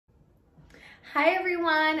Hi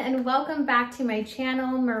everyone, and welcome back to my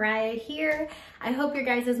channel. Mariah here. I hope your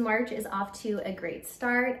guys' March is off to a great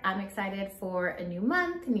start. I'm excited for a new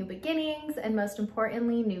month, new beginnings, and most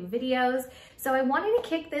importantly, new videos. So I wanted to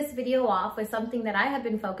kick this video off with something that I have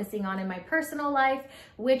been focusing on in my personal life,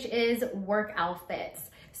 which is work outfits.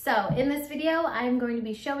 So in this video, I'm going to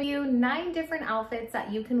be showing you 9 different outfits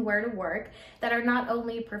that you can wear to work that are not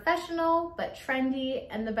only professional, but trendy.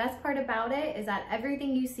 And the best part about it is that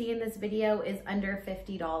everything you see in this video is under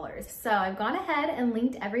 $50. So I've gone ahead and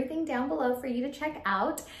linked everything down below for you to check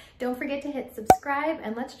out. Don't forget to hit subscribe,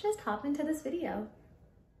 and let's just hop into this video.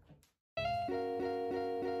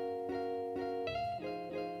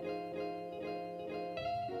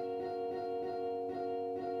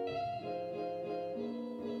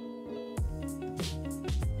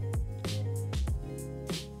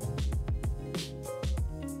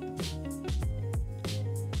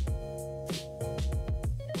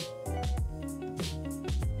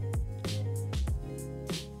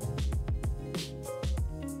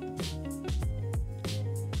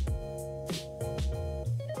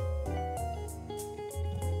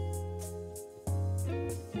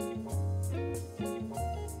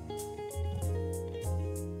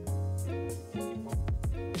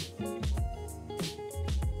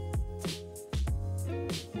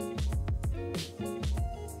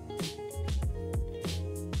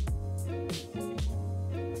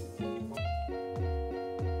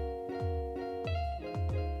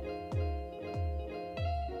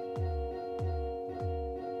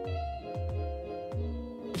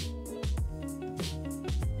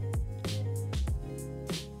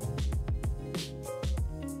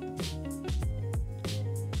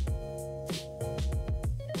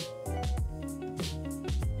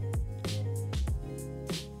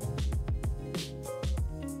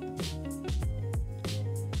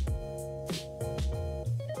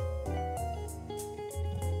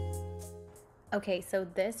 Okay, so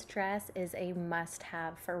this dress is a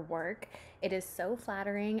must-have for work. It is so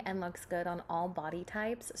flattering and looks good on all body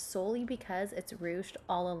types solely because it's ruched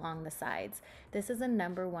all along the sides. This is a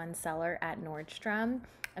 #1 seller at Nordstrom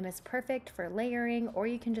and it's perfect for layering, or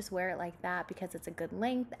you can just wear it like that because it's a good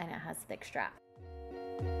length and it has thick strap.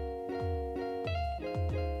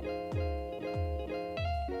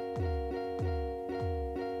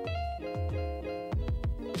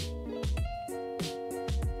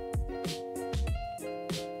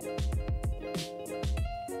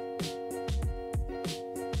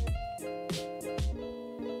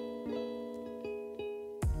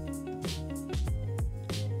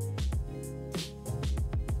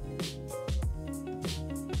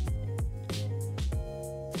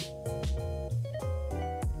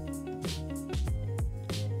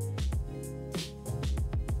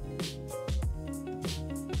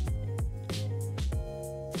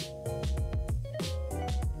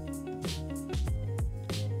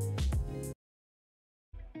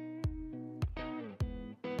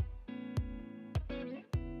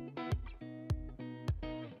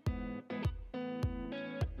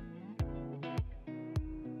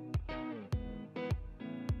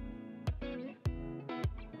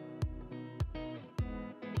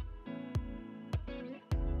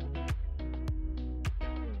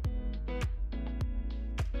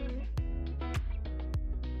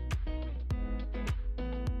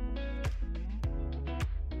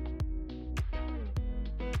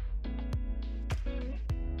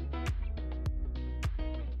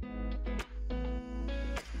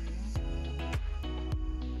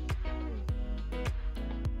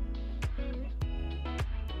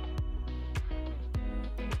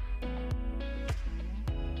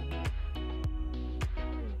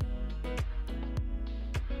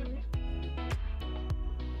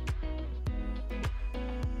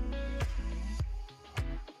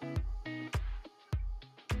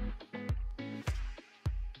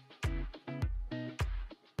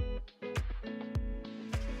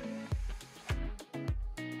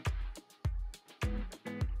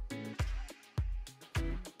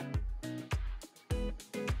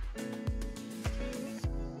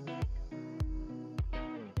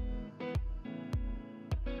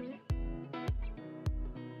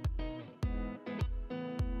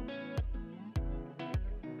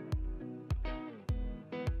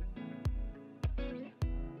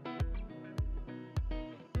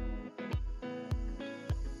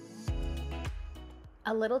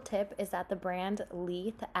 A little tip is that the brand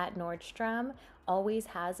Leith at Nordstrom always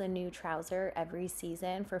has a new trouser every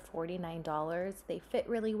season for $49. They fit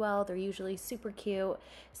really well. They're usually super cute.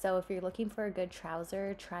 So if you're looking for a good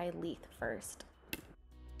trouser, try Leith first.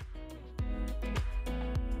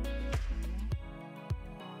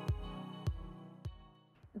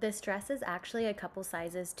 This dress is actually a couple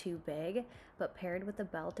sizes too big, but paired with a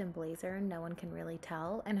belt and blazer, no one can really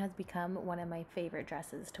tell, and has become one of my favorite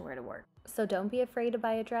dresses to wear to work. So don't be afraid to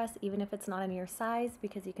buy a dress, even if it's not in your size,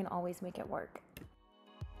 because you can always make it work.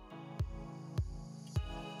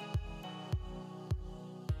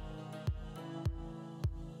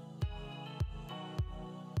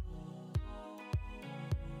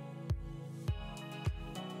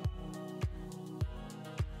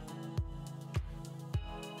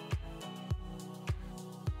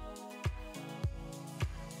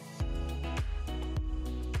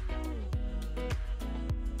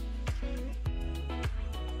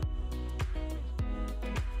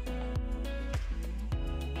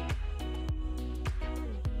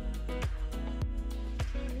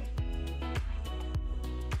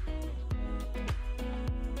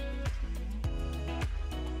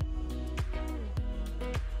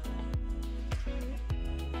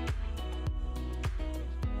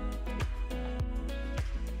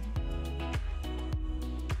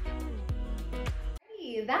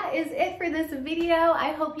 That is it for this video.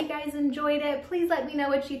 I hope you guys enjoyed it. Please let me know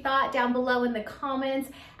what you thought down below in the comments.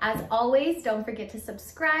 As always, don't forget to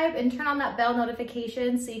subscribe and turn on that bell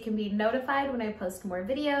notification so you can be notified when I post more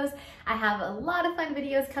videos. I have a lot of fun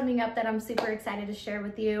videos coming up that I'm super excited to share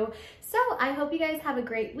with you. So I hope you guys have a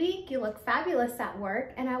great week. You look fabulous at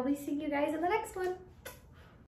work, and I'll be seeing you guys in the next one.